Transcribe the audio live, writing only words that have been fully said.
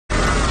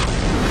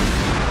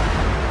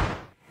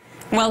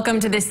Welcome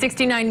to the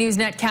 69 News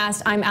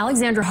Netcast. I'm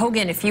Alexandra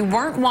Hogan. If you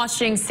weren't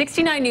watching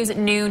 69 News at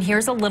noon,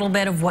 here's a little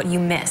bit of what you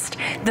missed.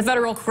 The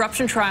federal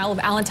corruption trial of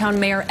Allentown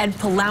Mayor Ed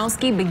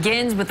Pawlowski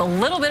begins with a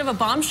little bit of a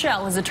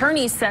bombshell. His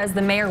attorney says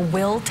the mayor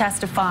will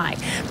testify.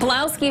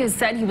 Pawlowski has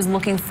said he was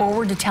looking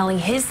forward to telling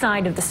his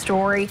side of the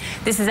story.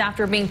 This is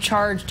after being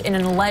charged in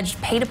an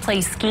alleged pay-to-play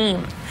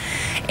scheme.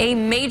 A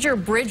major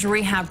bridge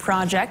rehab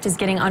project is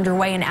getting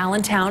underway in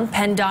Allentown.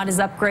 PennDOT is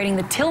upgrading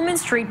the Tilghman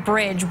Street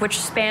Bridge, which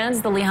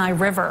spans the Lehigh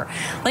River.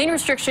 Lane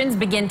restrictions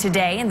begin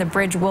today, and the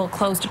bridge will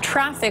close to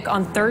traffic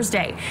on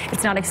Thursday.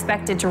 It's not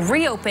expected to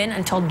reopen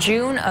until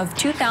June of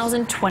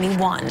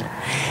 2021.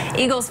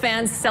 Eagles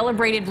fans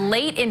celebrated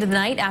late into the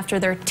night after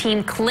their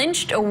team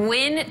clinched a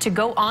win to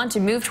go on to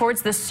move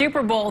towards the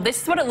Super Bowl.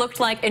 This is what it looked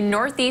like in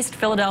Northeast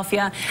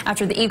Philadelphia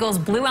after the Eagles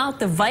blew out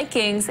the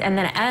Vikings in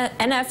the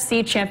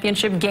NFC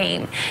Championship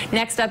game.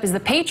 Next up is the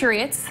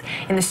Patriots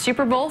in the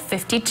Super Bowl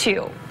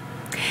 52.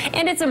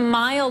 And it's a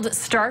mild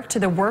start to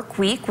the work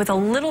week with a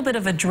little bit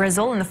of a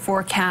drizzle in the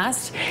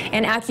forecast.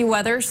 And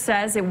AccuWeather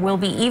says it will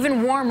be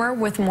even warmer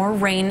with more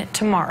rain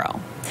tomorrow.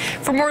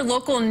 For more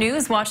local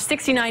news, watch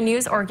 69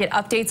 News or get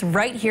updates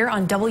right here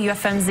on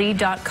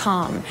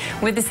WFMZ.com.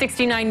 With the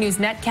 69 News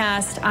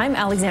Netcast, I'm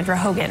Alexandra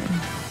Hogan.